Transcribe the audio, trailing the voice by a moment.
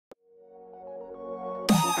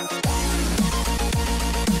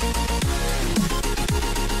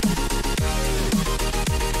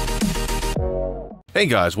Hey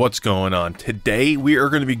guys, what's going on? Today we are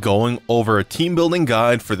going to be going over a team building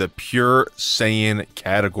guide for the Pure Saiyan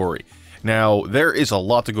category. Now, there is a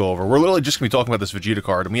lot to go over. We're literally just going to be talking about this Vegeta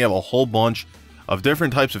card, and we have a whole bunch of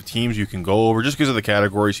different types of teams you can go over just because of the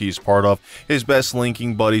categories he's part of, his best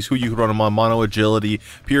linking buddies, who you could run him on, Mono Agility,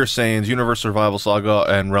 Pure Saiyans, Universe Survival Saga,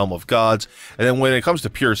 and Realm of Gods. And then when it comes to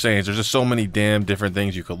Pure Saiyans, there's just so many damn different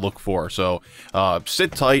things you could look for. So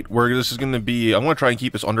sit tight. This is going to be, I'm going to try and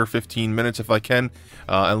keep this under 15 minutes if I can,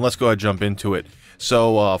 and let's go ahead and jump into it.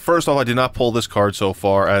 So, first off, I did not pull this card so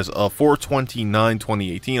far. As of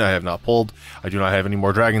 4/29/2018, I have not pulled. I do not have any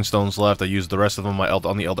more Dragon Stones left. I used the rest of them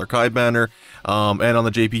on the Elder Kai banner. And on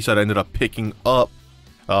the JP side, I ended up picking up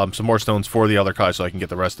some more stones for the Elder Kai so I can get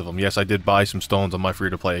the rest of them. Yes, I did buy some stones on my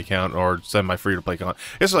free-to-play account, or send my free-to-play account.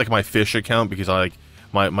 This is like my fish account because I like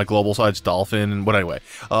my global side's Dolphin. But anyway,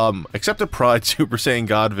 Accepted Pride Super Saiyan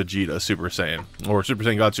God Vegeta Super Saiyan, or Super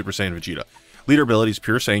Saiyan God Super Saiyan Vegeta. Leader abilities: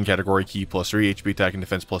 Pure Saiyan category key plus 3, HP attack and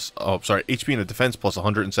defense plus, HP and defense plus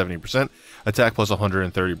 170%, attack plus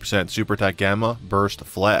 130%, super attack gamma, burst,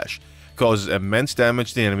 flash. Causes immense damage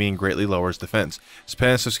to the enemy and greatly lowers defense. His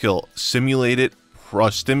passive skill: Stimulated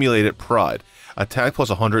Pride, attack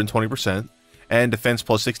plus 120%, and defense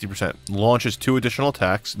plus 60%. Launches 2 additional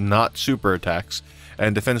attacks, not super attacks,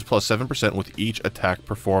 and defense plus 7% with each attack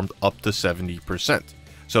performed up to 70%.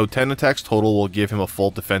 So 10 attacks total will give him a full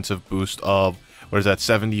defensive boost of,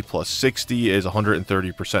 70 plus 60 is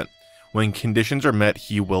 130%. When conditions are met,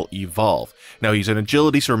 he will evolve. Now, he's an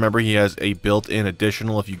agility, so remember he has a built-in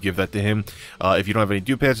additional if you give that to him. If you don't have any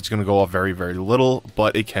dupads, it's going to go off very, very little,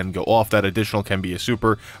 but it can go off. That additional can be a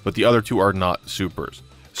super, but the other two are not supers.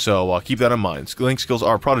 So keep that in mind. Link skills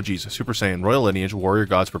are Prodigies, Super Saiyan, Royal Lineage, Warrior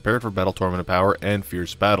Gods, Prepared for Battle, Torment of Power, and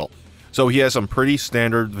Fierce Battle. So he has some pretty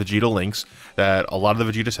standard Vegeta links that a lot of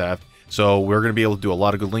the Vegetas have, so we're going to be able to do a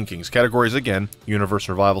lot of good linkings. Categories again: Universe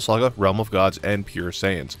Survival Saga, Realm of Gods, and Pure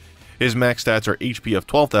Saiyans. His max stats are HP of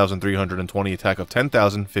 12,320, attack of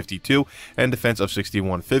 10,052, and defense of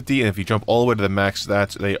 6,150, and if you jump all the way to the max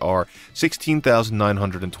stats, they are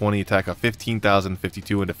 16,920, attack of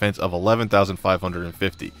 15,052, and defense of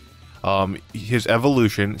 11,550. His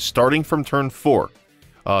evolution, starting from turn 4,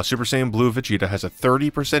 Super Saiyan Blue Vegeta has a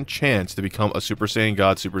 30% chance to become a Super Saiyan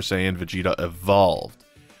God Super Saiyan Vegeta evolved.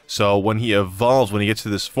 So when he evolves, when he gets to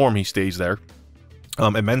this form, he stays there.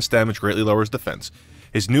 Immense damage, greatly lowers defense.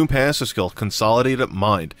 His new passive skill, Consolidated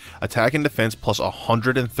Mind, attack and defense plus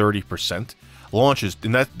 130%. Launches,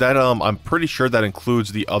 and I'm pretty sure that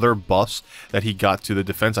includes the other buffs that he got to the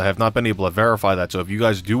defense. I have not been able to verify that, so if you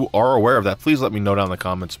guys are aware of that, please let me know down in the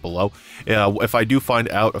comments below. If I do find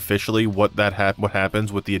out officially what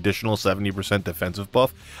happens with the additional 70% defensive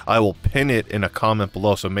buff, I will pin it in a comment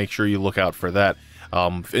below, so make sure you look out for that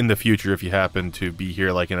in the future if you happen to be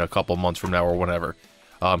here like in a couple months from now or whenever.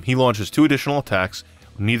 He launches 2 additional attacks.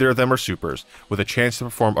 Neither of them are supers, with a chance to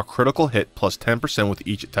perform a critical hit plus 10% with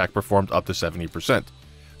each attack performed up to 70%.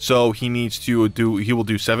 So he will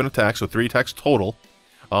do 7 attacks, so 3 attacks total.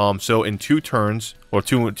 So in 2 turns, or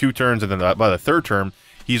two turns, and then by the 3rd turn,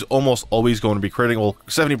 he's almost always going to be critical.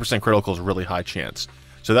 70% critical is a really high chance.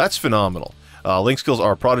 So that's phenomenal. Link skills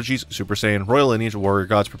are Prodigies, Super Saiyan, Royal Lineage, Warrior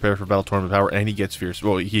Gods, Prepare for Battle, Torment of Power, and he gets Fierce.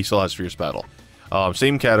 Well, he still has Fierce Battle.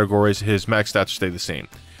 Same categories, his max stats stay the same.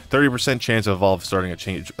 30% chance of evolve starting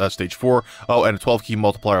at stage 4. Oh, and a 12 key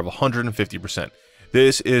multiplier of 150%.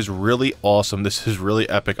 This is really awesome. This is really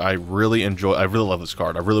epic. I really love this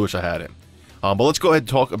card. I really wish I had him. But let's go ahead and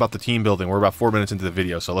talk about the team building. We're about 4 minutes into the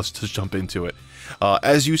video, so let's just jump into it.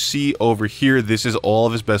 As you see over here, this is all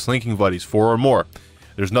of his best linking buddies, 4 or more.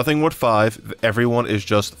 There's nothing with 5. Everyone is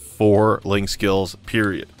just 4 link skills,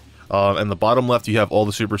 period. And the bottom left, you have all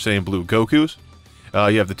the Super Saiyan Blue Gokus.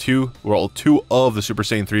 You have two of the Super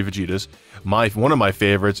Saiyan 3 Vegetas. One of my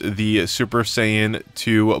favorites, the Super Saiyan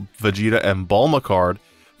 2 Vegeta and Bulma card.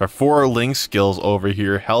 Our 4 link skills over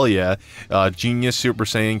here, hell yeah. Genius, Super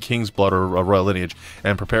Saiyan, King's Blood, or Royal Lineage,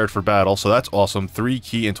 and Prepared for Battle, so that's awesome. 3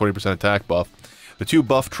 key and 20% attack buff. The 2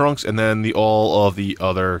 buff Trunks, and then all of the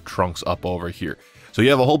other Trunks up over here. So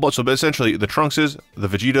you have a whole bunch, so essentially the Trunkses, the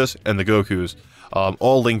Vegetas, and the Gokus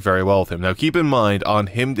all link very well with him. Now keep in mind, on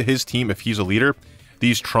his team, if he's a leader,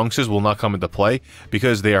 these Trunkses will not come into play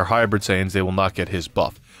because they are hybrid Saiyans. They will not get his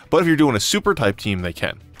buff. But if you're doing a super type team, they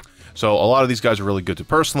can. So a lot of these guys are really good to.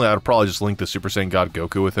 Personally, I'd probably just link the Super Saiyan God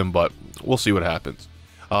Goku with him, but we'll see what happens.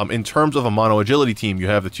 In terms of a mono agility team, you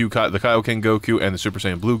have the Kaioken Goku and the Super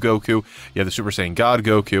Saiyan Blue Goku. You have the Super Saiyan God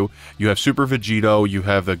Goku. You have Super Vegito. You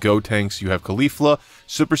have the Gotenks. You have Caulifla,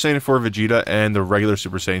 Super Saiyan 4 Vegeta, and the regular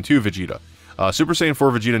Super Saiyan 2 Vegeta. Super Saiyan 4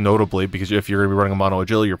 Vegeta notably, because if you're going to be running a mono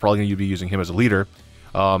agility, you're probably going to be using him as a leader.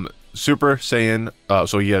 Super Saiyan,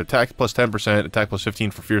 so you get attack plus 10%, attack plus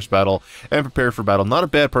 15 for Fierce Battle, and Prepared for Battle. Not a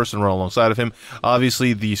bad person to run alongside of him.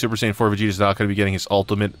 Obviously, the Super Saiyan 4 Vegeta is not going to be getting his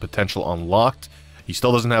ultimate potential unlocked. He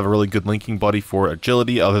still doesn't have a really good linking buddy for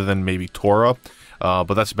agility, other than maybe Tora,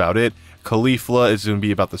 but that's about it. Caulifla is going to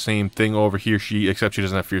be about the same thing over here, except she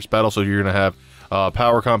doesn't have Fierce Battle, so you're going to have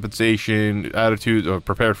power compensation, attitude,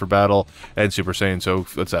 prepared for battle, and Super Saiyan. So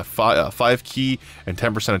that's that 5 key and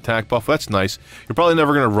 10% attack buff. That's nice. You're probably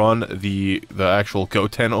never going to run the actual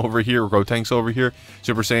Goten over here, or Gotenks over here.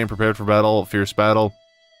 Super Saiyan, prepared for battle, fierce battle.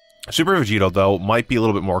 Super Vegeta, though, might be a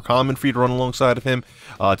little bit more common for you to run alongside of him.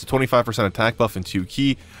 It's a 25% attack buff and 2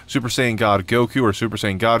 key. Super Saiyan God Goku or Super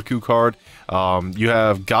Saiyan Godku card. You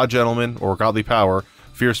have God Gentleman or Godly Power,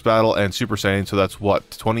 Fierce Battle, and Super Saiyan, so that's what,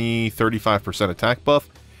 35% attack buff.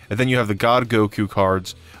 And then you have the God Goku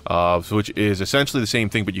cards, which is essentially the same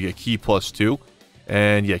thing, but you get Ki plus 2.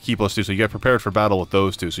 And yeah, Ki plus 2, so you get Prepared for Battle with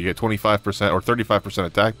those two. So you get 25% or 35%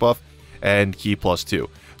 attack buff and Ki plus 2.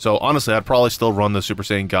 So honestly, I'd probably still run the Super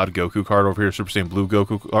Saiyan God Goku card over here, Super Saiyan Blue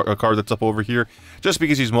Goku card that's up over here, just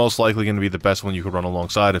because he's most likely going to be the best one you could run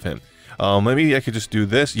alongside of him. Maybe I could just do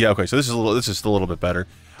this. Yeah, okay, so this is still a little bit better.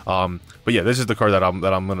 But yeah, this is the card that I'm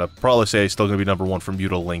gonna probably say is still gonna be #1 from you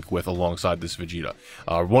to link with alongside this Vegeta.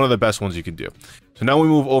 One of the best ones you can do. So now we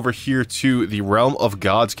move over here to the Realm of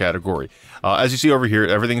Gods category. As you see over here,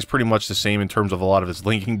 everything's pretty much the same in terms of a lot of its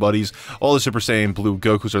linking buddies. All the Super Saiyan Blue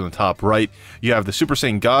Gokus are in the top right. You have the Super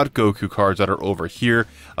Saiyan God Goku cards that are over here.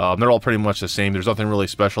 They're all pretty much the same. There's nothing really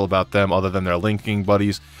special about them other than their linking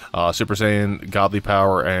buddies. Super Saiyan, Godly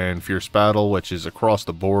Power, and Fierce Battle, which is across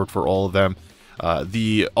the board for all of them.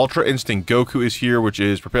 The Ultra Instinct Goku is here, which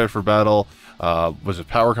is Prepared for Battle, was it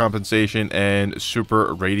Power Compensation, and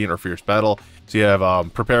Super Radiant or Fierce Battle. So you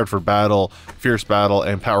have Prepared for Battle, Fierce Battle,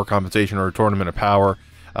 and Power Compensation or Tournament of Power.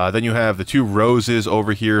 Then you have the 2 Roses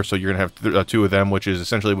over here, so you're going to have 2 of them, which is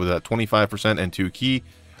essentially with 25% and 2 key.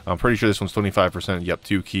 I'm pretty sure this one's 25%, yep,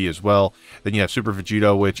 2 key as well. Then you have Super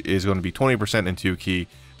Vegeta, which is going to be 20% and 2 key.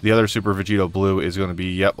 The other Super Vegeta Blue is going to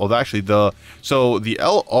be, yep, well, actually, so the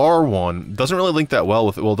LR one doesn't really link that well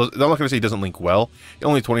with, well, I'm not going to say it doesn't link well.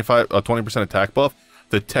 Only 20% attack buff.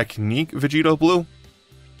 The Technique Vegeta Blue,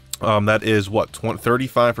 that is, what,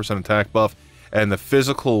 35% attack buff. And the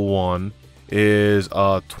physical one is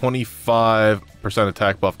 25%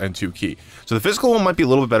 attack buff and 2 key. So the physical one might be a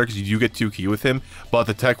little bit better because you do get 2 key with him, but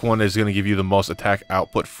the tech one is going to give you the most attack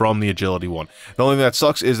output from the agility one. The only thing that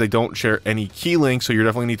sucks is they don't share any key links, so you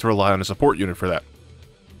definitely need to rely on a support unit for that.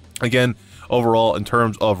 Again, overall, in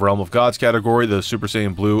terms of Realm of Gods category, the Super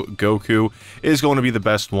Saiyan Blue Goku is going to be the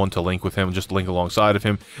best one to link with him, just link alongside of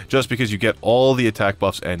him, just because you get all the attack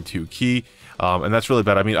buffs and 2 key. And that's really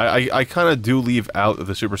bad. I mean, I kind of do leave out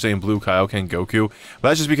the Super Saiyan Blue Kaioken Goku, but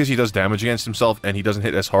that's just because he does damage against himself, and he doesn't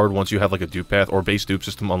hit as hard once you have like a dupe path or base dupe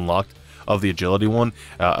system unlocked of the agility one.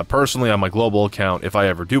 Personally, on my global account, if I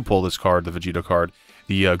ever do pull this card, the Vegeta card,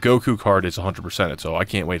 the Goku card is 100%, so I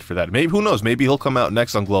can't wait for that. Maybe, who knows, maybe he'll come out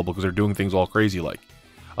next on global because they're doing things all crazy like.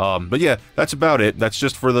 But yeah, that's about it. That's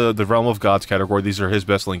just for the Realm of Gods category. These are his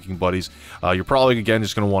best linking buddies. You're probably, again,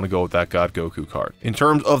 just going to want to go with that God Goku card. In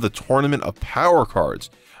terms of the Tournament of Power cards,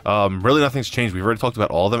 really nothing's changed. We've already talked about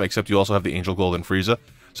all of them, except you also have the Angel Gold and Frieza.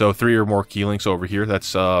 So 3 or more key links over here.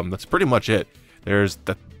 That's pretty much it. There's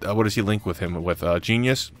that. What does he link with him? With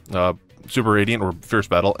Genius, Super Radiant or Fierce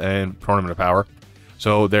Battle, and Tournament of Power.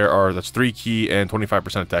 So that's 3 key and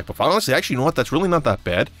 25% attack buff. Honestly, actually, you know what? That's really not that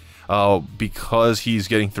bad. Because he's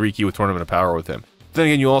getting 3 key with Tournament of Power with him. Then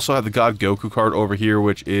again, you also have the God Goku card over here,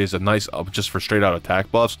 which is a nice up just for straight out attack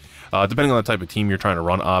buffs, depending on the type of team you're trying to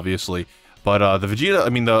run, obviously. But the Vegeta, I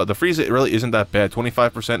mean, the Frieza, it really isn't that bad.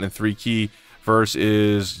 25% and 3 key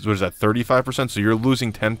versus, what is that, 35%? So you're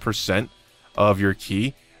losing 10% of your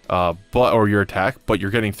key, or your attack, but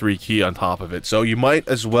you're getting 3 key on top of it. So you might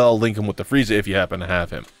as well link him with the Frieza if you happen to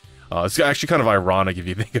have him. It's actually kind of ironic if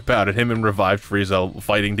you think about it, him and Revived Frieza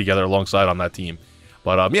fighting together alongside on that team.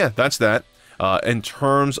 But yeah, that's that. In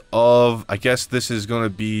terms of, I guess this is going to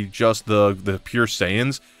be just the pure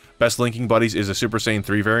Saiyans. Best linking buddies is the Super Saiyan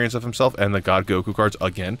 3 variants of himself and the God Goku cards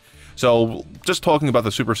again. So just talking about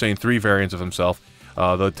the Super Saiyan 3 variants of himself,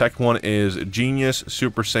 the tech one is Genius,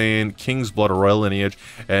 Super Saiyan, King's Blood or Royal Lineage,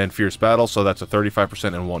 and Fierce Battle, so that's a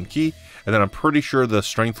 35% and 1 key. And then I'm pretty sure the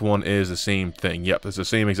Strength one is the same thing. Yep, it's the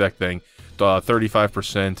same exact thing,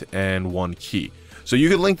 35% and 1 key. So you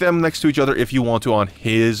can link them next to each other if you want to on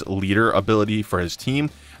his leader ability for his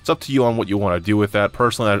team. It's up to you on what you want to do with that.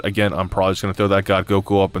 Personally, again, I'm probably just going to throw that God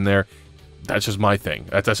Goku up in there. That's just my thing.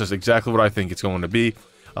 That's just exactly what I think it's going to be.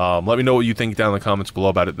 Let me know what you think down in the comments below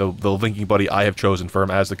about it. The linking buddy I have chosen for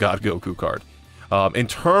him as the God Goku card. In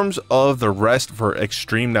terms of the rest for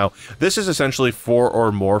Extreme, now, this is essentially 4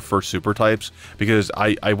 or more for Super types, because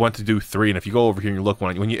I want to do 3, and if you go over here and you look,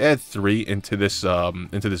 when you add 3 into this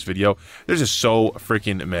video, there's just so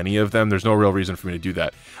freaking many of them. There's no real reason for me to do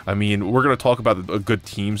that. I mean, we're going to talk about good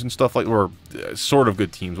teams and stuff, like, or sort of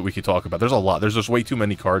good teams that we could talk about. There's a lot. There's just way too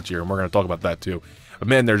many cards here, and we're going to talk about that too. But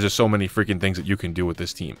man, there's just so many freaking things that you can do with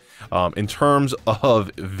this team. In terms of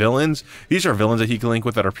villains, these are villains that he can link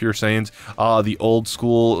with that are pure Saiyans. The old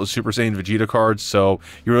school Super Saiyan Vegeta cards, so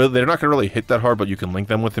they're not going to really hit that hard, but you can link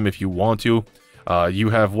them with him if you want to. You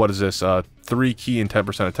have, what is this, 3 key and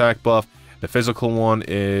 10% attack buff. The physical one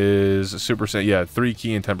is Super Saiyan, yeah, 3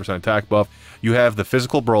 key and 10% attack buff. You have the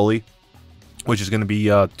physical Broly, which is going to be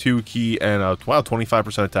 2 key and wow,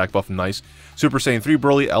 25% attack buff. Nice. Super Saiyan 3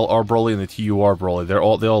 Broly, LR Broly, and the TUR Broly.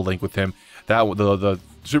 They all link with him. The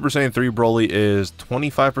Super Saiyan 3 Broly is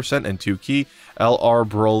 25% and 2 key. LR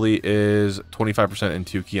Broly is 25% and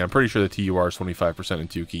 2 key. I'm pretty sure the TUR is 25% and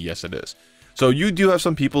 2 key. Yes, it is. So you do have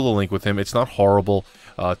some people to link with him. It's not horrible.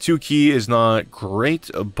 2 key is not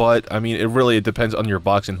great, but I mean, it depends on your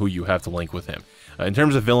box and who you have to link with him. In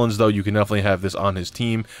terms of villains, though, you can definitely have this on his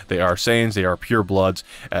team. They are Saiyans, they are pure bloods,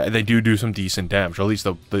 and they do some decent damage, or at least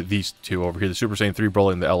these two over here, the Super Saiyan 3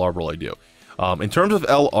 Broly and the LR Broly do. In terms of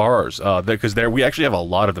LRs, because we actually have a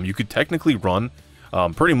lot of them, you could technically run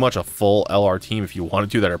pretty much a full LR team if you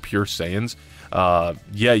wanted to that are pure Saiyans.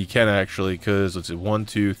 Yeah, you can actually, because let's see, 1,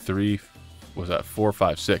 2, 3, what was that, 4,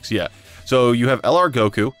 5, 6, yeah. So you have LR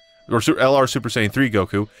Goku, or LR Super Saiyan 3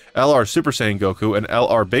 Goku, LR Super Saiyan Goku, and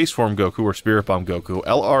LR Base Form Goku or Spirit Bomb Goku,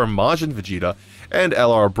 LR Majin Vegeta, and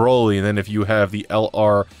LR Broly. And then if you have the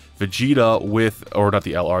LR Vegeta with, or not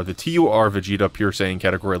the LR, the TUR Vegeta Pure Saiyan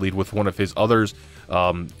category lead with one of his others,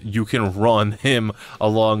 you can run him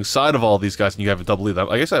alongside of all these guys, and you have a double lead.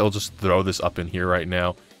 I guess I'll just throw this up in here right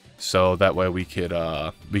now, so that way we could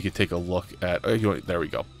take a look at. There we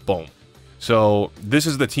go. Boom. So this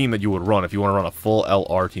is the team that you would run if you want to run a full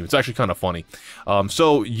LR team. It's actually kind of funny.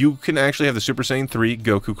 So you can actually have the Super Saiyan 3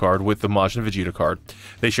 Goku card with the Majin Vegeta card.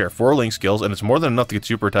 They share 4 link skills, and it's more than enough to get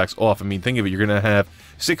super attacks off. I mean, think of it. You're going to have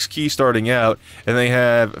 6 key starting out, and they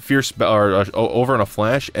have Fierce, or Over in a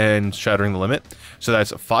Flash and Shattering the Limit. So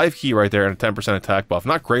that's 5 key right there and a 10% attack buff.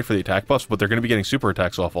 Not great for the attack buffs, but they're going to be getting super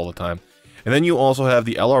attacks off all the time. And then you also have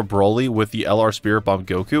the LR Broly with the LR Spirit Bomb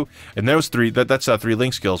Goku, and those that's 3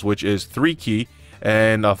 link skills, which is 3 key,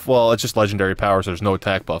 and well, it's just legendary powers. So there's no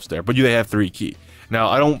attack buffs there, but they have 3 key. Now,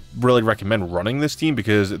 I don't really recommend running this team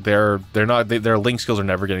because their link skills are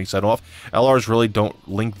never getting set off. LRs really don't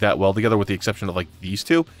link that well together, with the exception of like these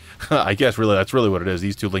two. I guess really that's really what it is.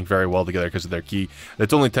 These two link very well together because of their key.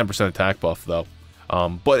 It's only 10% attack buff though.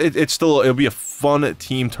 But it'll be a fun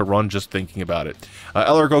team to run just thinking about it.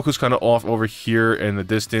 LR Goku's kind of off over here in the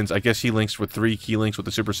distance. I guess he links with 3 key links with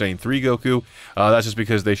the Super Saiyan 3 Goku. That's just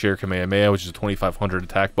because they share Kamehameha, which is a 2500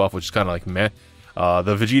 attack buff, which is kind of like meh.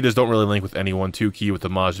 The Vegetas don't really link with anyone. 2 key with the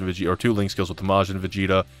Majin Vegeta, or 2 link skills with the Majin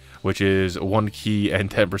Vegeta, which is 1 key and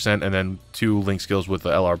 10%, and then 2 link skills with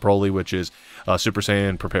the LR Broly, which is Super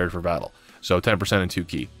Saiyan Prepared for Battle. So 10% and 2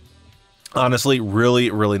 key. Honestly,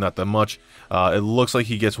 really not that much. It looks like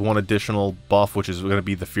he gets 1 additional buff, which is going to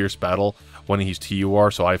be the Fierce Battle when he's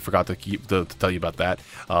TUR, so I forgot to tell you about that.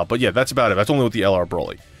 But yeah, that's about it. That's only with the LR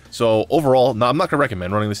Broly. So overall, I'm not going to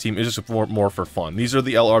recommend running this team. It's just more for fun. These are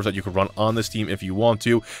the LRs that you could run on this team if you want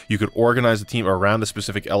to. You could organize the team around the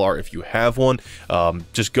specific LR if you have one.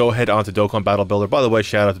 Just go ahead onto Dokkan Battle Builder. By the way,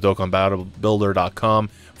 shout out to DokkanBattleBuilder.com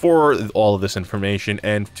for all of this information,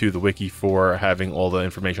 and to the wiki for having all the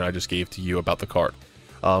information I just gave to you about the card.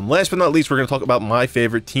 Last but not least, we're going to talk about my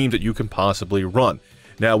favorite teams that you can possibly run.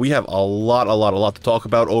 Now, we have a lot to talk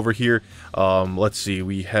about over here. Let's see,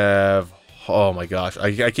 we have... Oh my gosh,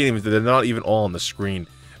 I can't even... They're not even all on the screen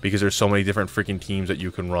because there's so many different freaking teams that you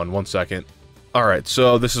can run. 1 second. Alright,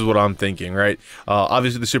 so this is what I'm thinking, right?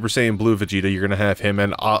 Obviously, the Super Saiyan Blue Vegeta, you're going to have him,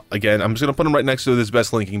 and again, I'm just going to put him right next to his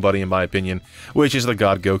best linking buddy, in my opinion, which is the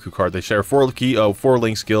God Goku card. They share 4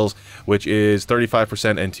 link skills, which is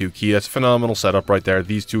 35% and 2 key. That's a phenomenal setup right there.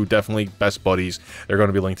 These two definitely best buddies. They're going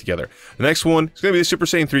to be linked together. The next one is going to be the Super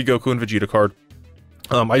Saiyan 3 Goku and Vegeta card.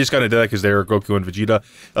 I just kind of did that because they're Goku and Vegeta.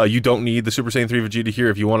 You don't need the Super Saiyan 3 Vegeta here.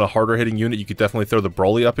 If you want a harder hitting unit, you could definitely throw the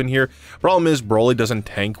Broly up in here. Problem is, Broly doesn't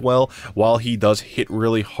tank well. While he does hit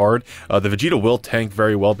really hard, the Vegeta will tank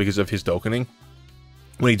very well because of his Dokkaning.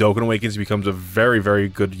 When he Dokkan Awakens, he becomes a very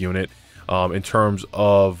good unit in terms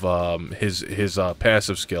of his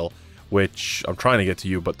passive skill, which I'm trying to get to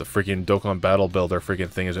you, but the freaking Dokkan Battle Builder freaking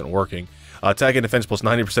thing isn't working. Attack and defense plus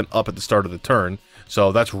 90% up at the start of the turn.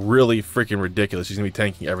 So that's really freaking ridiculous. He's going to be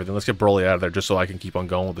tanking everything. Let's get Broly out of there just so I can keep on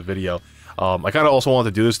going with the video. I kind of also want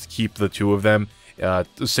to do this to keep the two of them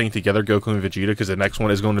sync together, Goku and Vegeta, because the next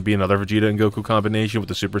one is going to be another Vegeta and Goku combination with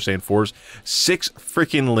the Super Saiyan 4s. 6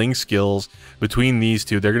 freaking Link skills between these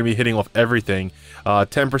two. They're going to be hitting off everything.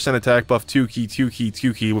 10% attack buff, 2 key, 2 key,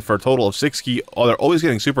 2 key, for a total of 6 key. Oh, they're always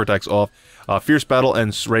getting super attacks off. Fierce Battle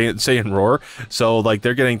and Saiyan Roar. So, like,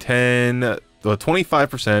 they're getting 10,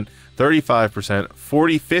 25%, 35%,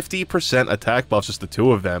 40, 50% attack buffs, just the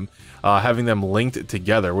two of them. Having them linked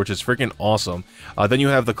together, which is freaking awesome. Then you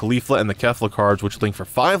have the Caulifla and the Kefla cards, which link for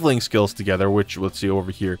 5 Link skills together, which, let's see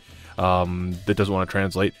over here, that doesn't want to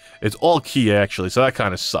translate. It's all key, actually, so that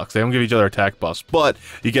kind of sucks. They don't give each other attack buffs, but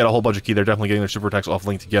you get a whole bunch of key. They're definitely getting their super attacks off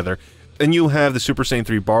linked together. Then you have the Super Saiyan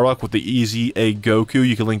 3 Bardock with the Easy A Goku.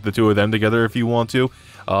 You can link the two of them together if you want to.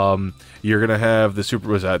 You're going to have the Super,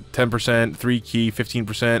 was that 10%, 3 key,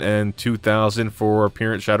 15%, and 2,000 for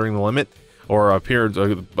Appearance Shattering the Limit. Or Appearance,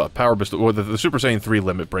 Power Bestow, or the Super Saiyan 3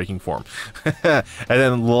 limit breaking form. And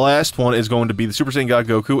then the last one is going to be the Super Saiyan God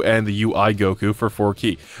Goku and the UI Goku for 4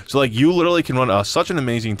 key. So, like, you literally can run such an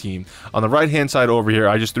amazing team. On the right-hand side over here,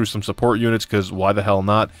 I just threw some support units, because why the hell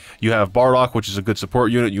not? You have Bardock, which is a good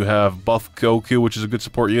support unit. You have Buff Goku, which is a good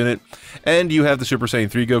support unit. And you have the Super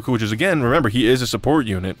Saiyan 3 Goku, which is, again, remember, he is a support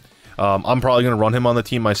unit. I'm probably going to run him on the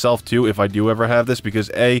team myself, too, if I do ever have this, because,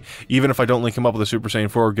 A, even if I don't link him up with a Super Saiyan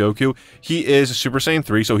 4 Goku, he is a Super Saiyan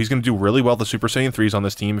 3, so he's going to do really well with the Super Saiyan 3s on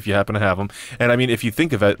this team, if you happen to have them. And, I mean, if you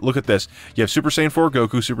think of it, look at this. You have Super Saiyan 4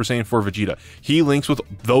 Goku, Super Saiyan 4 Vegeta. He links with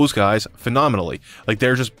those guys phenomenally. Like,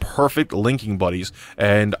 they're just perfect linking buddies,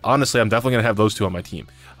 and, honestly, I'm definitely going to have those two on my team.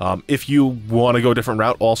 If you want to go a different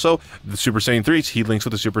route also, the Super Saiyan 3s, he links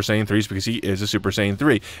with the Super Saiyan 3s because he is a Super Saiyan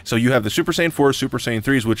 3. So you have the Super Saiyan 4s, Super Saiyan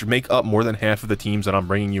 3s, which make up more than half of the teams that I'm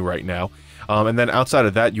bringing you right now. And then outside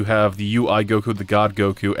of that, you have the UI Goku, the God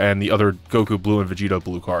Goku, and the other Goku Blue and Vegeta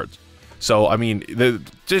Blue cards. So, I mean,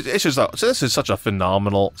 this is such a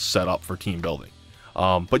phenomenal setup for team building.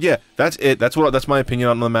 But yeah, that's it. That's my opinion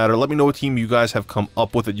on the matter. Let me know what team you guys have come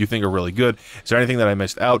up with that you think are really good. Is there anything that I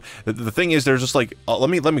missed out? The thing is, there's just like, let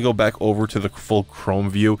me go back over to the full Chrome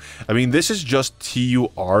view. I mean, this is just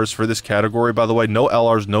TURs for this category, by the way. No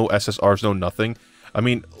LRs, no SSRs, no nothing. I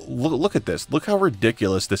mean, look at this. Look how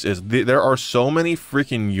ridiculous this is. There are so many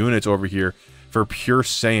freaking units over here for pure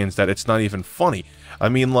Saiyans that it's not even funny. I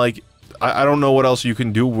mean, like, I don't know what else you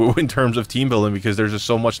can do in terms of team building because there's just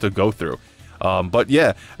so much to go through. But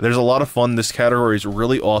yeah, there's a lot of fun. This category is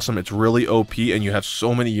really awesome. It's really OP, and you have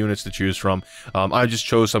so many units to choose from. I just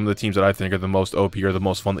chose some of the teams that I think are the most OP or the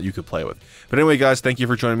most fun that you could play with. But anyway, guys, thank you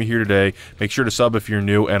for joining me here today. Make sure to sub if you're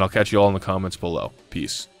new, and I'll catch you all in the comments below.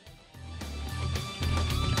 Peace.